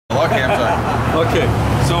Okay, I'm sorry. Okay,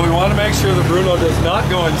 so we want to make sure that Bruno does not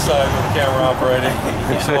go inside with the camera operating.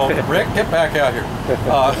 So Rick, get back out here.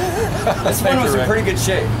 This one was in pretty good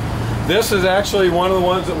shape. This is actually one of the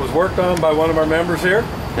ones that was worked on by one of our members here.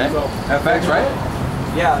 Okay. So, FX, right?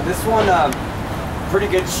 Yeah, this one, pretty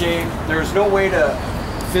good shape. There's no way to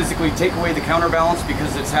physically take away the counterbalance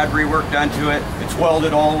because it's had rework done to it. It's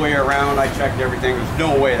welded all the way around. I checked everything. There's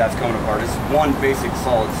no way that's coming apart. It's one basic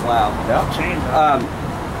solid slab. Yeah.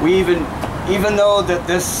 We even though that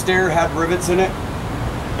this stair had rivets in it,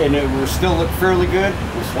 and it was still looked fairly good,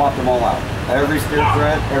 we swapped them all out. Every stair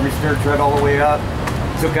tread all the way up.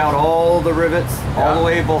 Took out all the rivets, all the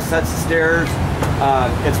way, both sets of stairs.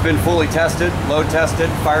 It's been fully tested, load tested,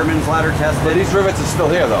 fireman's ladder tested. So these rivets are still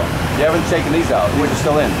here though. You haven't taken these out. These are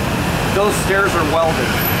still in. Those stairs are welded.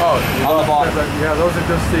 Oh, on the bottom. Yeah, those are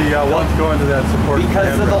just the ones going to that support.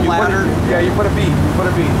 Because of the ladder. You put a bead. You put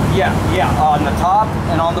a bead. Yeah, on the top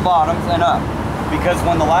and on the bottoms and up. Because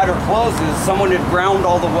when the ladder closes, someone had ground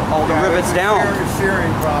all the rivets down.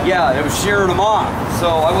 Shearing problem. Yeah, it was shearing them off.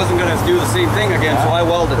 So I wasn't going to do the same thing again, so I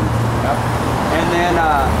welded them. Yep. And then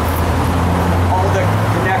all the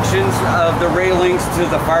connections of the railings to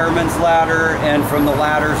the fireman's ladder and from the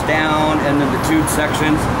ladders down, and then the tube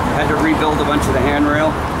sections, had to rebuild a bunch of the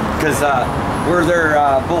handrail because where they're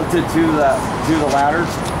bolted to the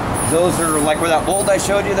ladders, those are like where that bolt I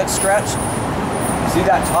showed you that's stretched. See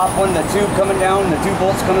that top one, the tube coming down, and the two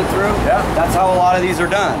bolts coming through? Yeah. That's how a lot of these are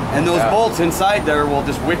done. And those bolts inside there will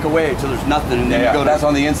just wick away till there's nothing. And then you go that's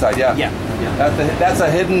on the inside, yeah. Yeah. That's a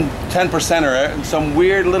hidden 10%er, some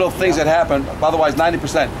weird little things that happen, otherwise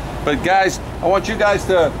 90%. But guys, I want you guys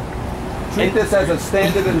to treat this as a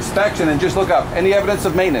standard inspection and just look up any evidence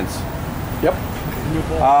of maintenance. Yep.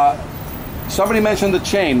 Somebody mentioned the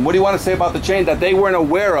chain. What do you want to say about the chain that they weren't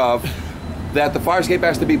aware of, that the fire escape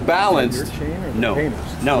has to be balanced? No,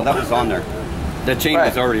 that was on there. The chain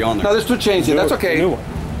was already on there. No, there's two chains here. That's okay. The new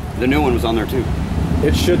one. The new one was on there too.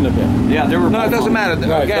 It shouldn't have been. Yeah, there were. No, it doesn't matter.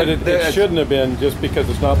 Right, Again, but it shouldn't have been just because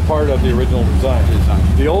it's not part of the original design.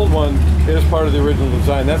 The old one is part of the original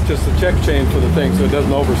design. That's just the check chain for the thing so it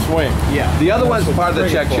doesn't overswing. Yeah. The other one's part of the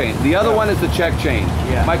check chain. The other one is the check chain.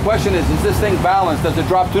 Yeah. My question is this thing balanced? Does it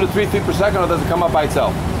drop 2 to 3 feet per second or does it come up by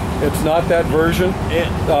itself? It's not that version.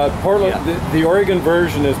 Portland, the Oregon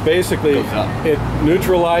version is basically, it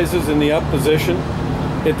neutralizes in the up position.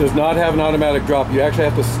 It does not have an automatic drop. You actually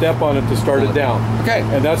have to step on it to start it down. Okay.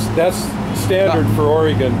 And that's standard for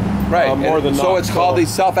Oregon. Right. More than so it's called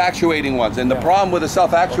these self-actuating ones. And the problem with the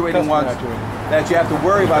self-actuating ones that you have to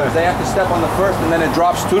worry about is they have to step on the first and then it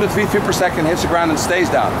drops 2 to 3 feet per second, hits the ground and stays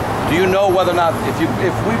down. Do you know whether or not, if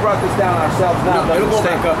we brought this down ourselves now, it'll go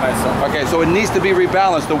back up by itself. Okay, so it needs to be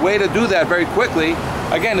rebalanced. The way to do that very quickly,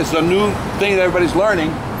 again, it's a new thing that everybody's learning.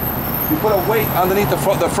 You put a weight underneath the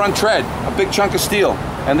front tread, a big chunk of steel,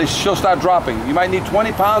 and she'll start dropping. You might need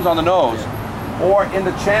 20 pounds on the nose. Or in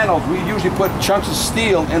the channels, we usually put chunks of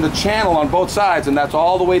steel in the channel on both sides, and that's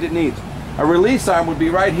all the weight it needs. A release arm would be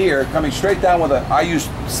right here, coming straight down with I use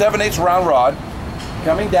 7/8 round rod,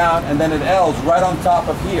 coming down, and then it L's right on top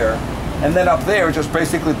of here, and then up there it just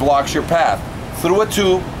basically blocks your path. Through a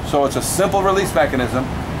tube, so it's a simple release mechanism,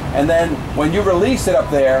 and then when you release it up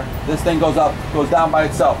there, this thing goes down by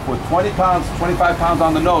itself. With 20 pounds, 25 pounds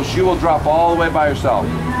on the nose, she will drop all the way by herself.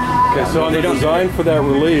 Okay, so on the design for that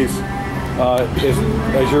release,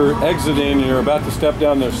 as you're exiting and you're about to step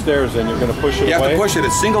down those stairs and you're going to push it away. You have to push it.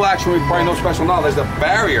 It's single action requiring no special knowledge. There's a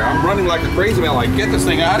barrier. I'm running like a crazy man, like get this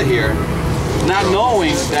thing out of here, not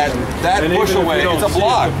knowing that push away, it's a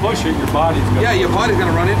block. If you push it, your body's going to... Yeah, your body's going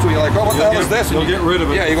to run into it. You're like, oh, what the hell is this? You'll get rid of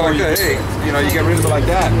it. Yeah, you go like, hey, you get rid of it like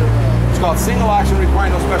that. It's called single action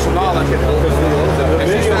requiring no special knowledge. The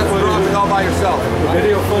video footage, all by yourself. The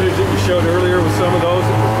video footage that you showed earlier with some of those,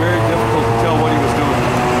 it was very difficult to tell what he was doing.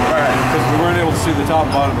 Because we weren't able to see the top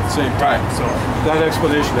and bottom at the same time. So that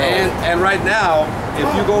explanation. And right now, if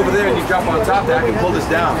you go over there and you jump on top there, I can pull this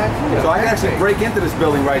down. So I can actually break into this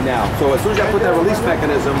building right now. So as soon as I put that release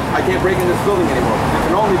mechanism, I can't break into this building anymore.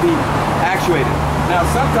 It can only be actuated. Now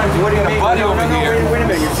sometimes you get a buddy over here. Wait a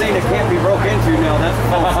minute, you're saying it can't be broke into now. That's a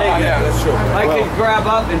false statement. Yeah, that's true. I could grab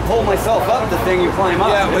up and pull myself up the thing you climb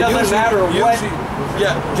up. Yeah, it doesn't matter what.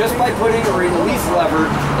 Yeah. Just by putting a release lever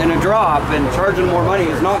in a drop and charging more money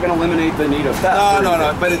is not going to eliminate the need of theft.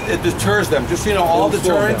 No. But it deters them. Just so you know, all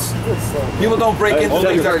deterrents. People don't break into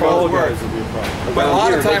things that go work. But a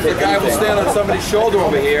lot of times the guy will stand on somebody's shoulder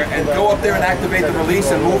over here and go up there and activate the release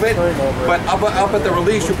and move it. But up at the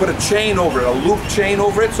release, you put a chain over it, a loop chain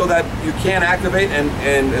over it, so that you can't activate.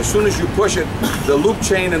 And as soon as you push it, the loop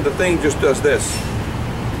chain and the thing just does this.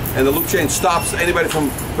 and the loop chain stops anybody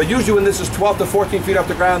from, but usually when this is 12 to 14 feet off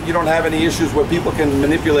the ground, you don't have any issues where people can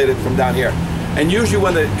manipulate it from down here. And usually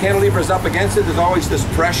when the cantilever is up against it, there's always this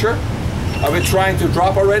pressure of it trying to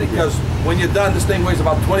drop already, because when you're done, this thing weighs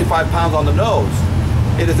about 25 pounds on the nose.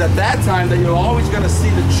 It is at that time that you're always going to see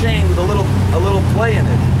the chain with a little play in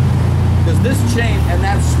it. Because this chain and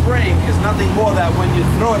that spring is nothing more than when you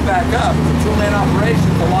throw it back up, it's a two-man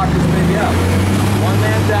operation to lock this baby up. One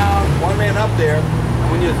man down, one man up there.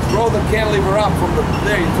 When you throw the cantilever up from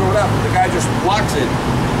there, you throw it up, the guy just blocks it.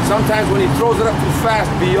 Sometimes when he throws it up too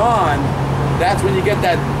fast beyond, that's when you get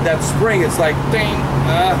that spring. It's like ding,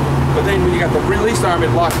 but then when you got the release arm,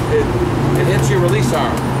 it hits your release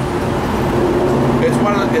arm. It's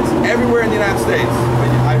everywhere in the United States.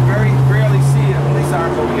 I very rarely see release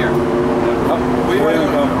arms over here.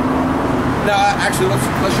 Now, actually,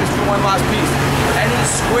 let's just do one last piece. Any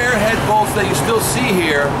square head bolts that you still see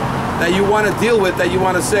here that you want to deal with, that you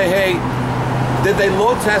want to say, hey, did they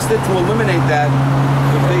load test it to eliminate that?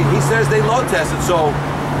 He says they load tested, so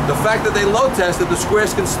the fact that they load tested, the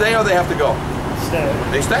squares can stay or they have to go? Stay.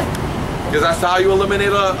 They stay. Because that's how you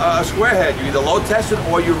eliminate a square head. You either load test it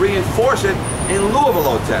or you reinforce it in lieu of a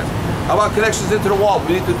load test. How about connections into the wall? Do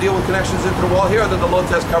we need to deal with connections into the wall here, or did the load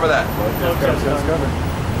test cover that? Load test covered.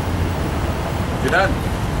 You're done.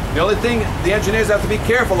 The only thing the engineers have to be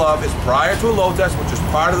careful of is prior to a load test, which is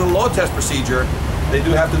part of the load test procedure, they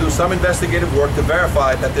do have to do some investigative work to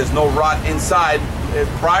verify that there's no rot inside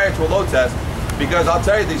prior to a load test. Because I'll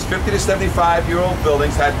tell you, these 50 to 75-year-old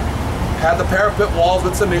buildings had the parapet walls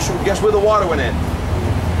with some issue. Guess where the water went in?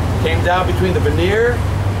 Came down between the veneer,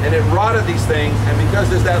 and it rotted these things, and because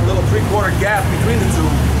there's that little 3/4 gap between the two,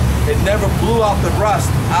 it never blew out the rust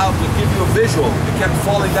out to give you a visual. It kept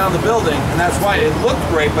falling down the building, and that's why it looked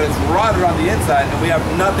great, but it's rotted on the inside, and we have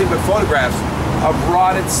nothing but photographs of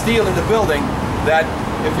rotted steel in the building that,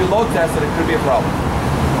 if you load test it, it could be a problem.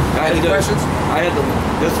 Any questions?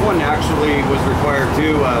 This one actually was required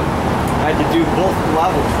to, I had to do both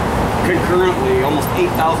levels concurrently, almost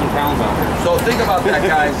 8,000 pounds out there. So think about that,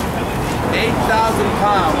 guys. 8,000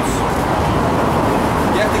 pounds.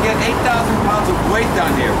 You have to get 8,000 pounds of weight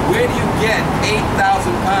down here. Where do you get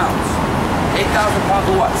 8,000 pounds? 8,000 pounds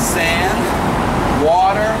of what? Sand?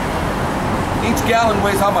 Water? Each gallon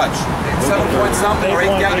weighs how much? 7 point something or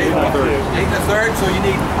 8 gallons? 8 1/3. So you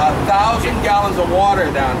need 1,000 gallons of water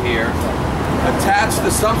down here attached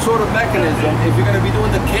to some sort of mechanism if you're going to be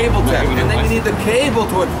doing the cable test. And then you need the cable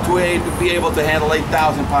to be able to handle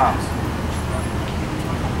 8,000 pounds.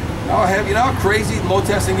 You know how crazy load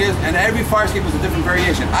testing is? And every fire escape is a different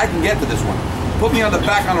variation. I can get to this one. Put me on the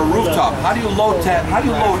back on a rooftop. How do you load test? How do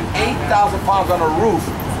you load 8,000 pounds on a roof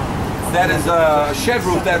that is a shed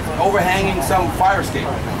roof that's overhanging some fire escape?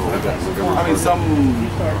 I mean, so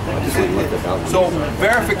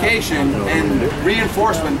verification and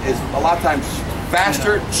reinforcement is a lot of times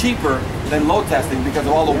faster, cheaper than load testing because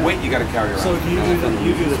of all the weight you got to carry around. So you do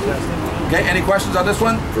the testing. Okay, any questions on this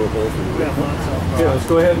one? Okay, let's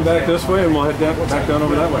go ahead and back this way, and we'll head back down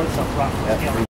over that way.